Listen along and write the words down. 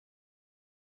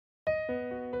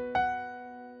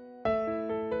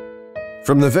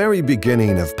From the very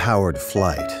beginning of powered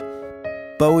flight,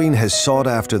 Boeing has sought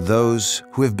after those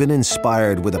who have been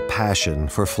inspired with a passion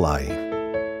for flying.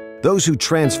 Those who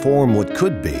transform what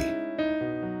could be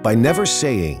by never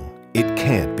saying it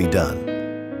can't be done.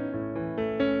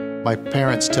 My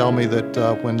parents tell me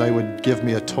that when they would give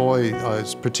me a toy,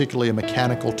 particularly a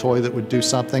mechanical toy that would do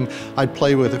something, I'd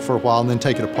play with it for a while and then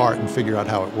take it apart and figure out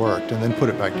how it worked and then put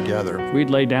it back together. We'd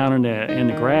lay down in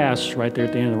the grass right there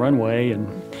at the end of the runway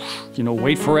and,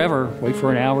 wait forever, wait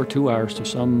for an hour, 2 hours till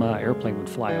some airplane would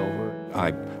fly over.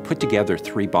 I put together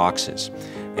 3 boxes,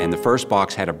 and the first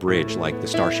box had a bridge like the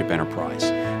Starship Enterprise,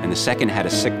 and the second had a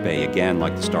sick bay, again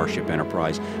like the Starship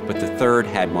Enterprise, but the third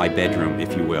had my bedroom,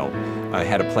 if you will. I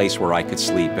had a place where I could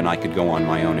sleep and I could go on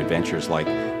my own adventures like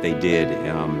they did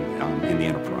in the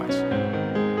Enterprise.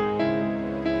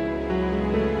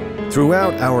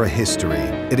 Throughout our history,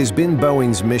 it has been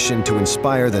Boeing's mission to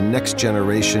inspire the next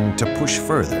generation to push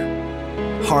further,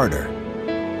 harder,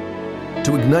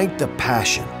 to ignite the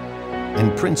passion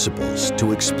and principles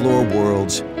to explore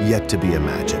worlds yet to be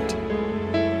imagined,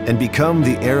 and become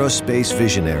the aerospace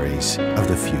visionaries of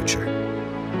the future.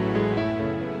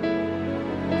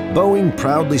 Boeing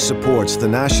proudly supports the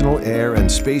National Air and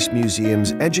Space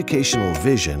Museum's educational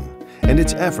vision and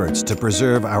its efforts to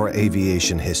preserve our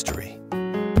aviation history,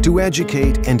 to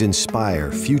educate and inspire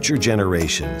future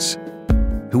generations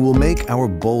who will make our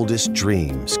boldest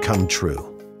dreams come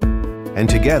true. And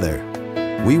together,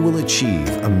 we will achieve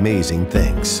amazing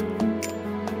things.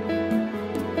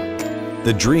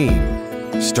 The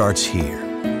dream starts here.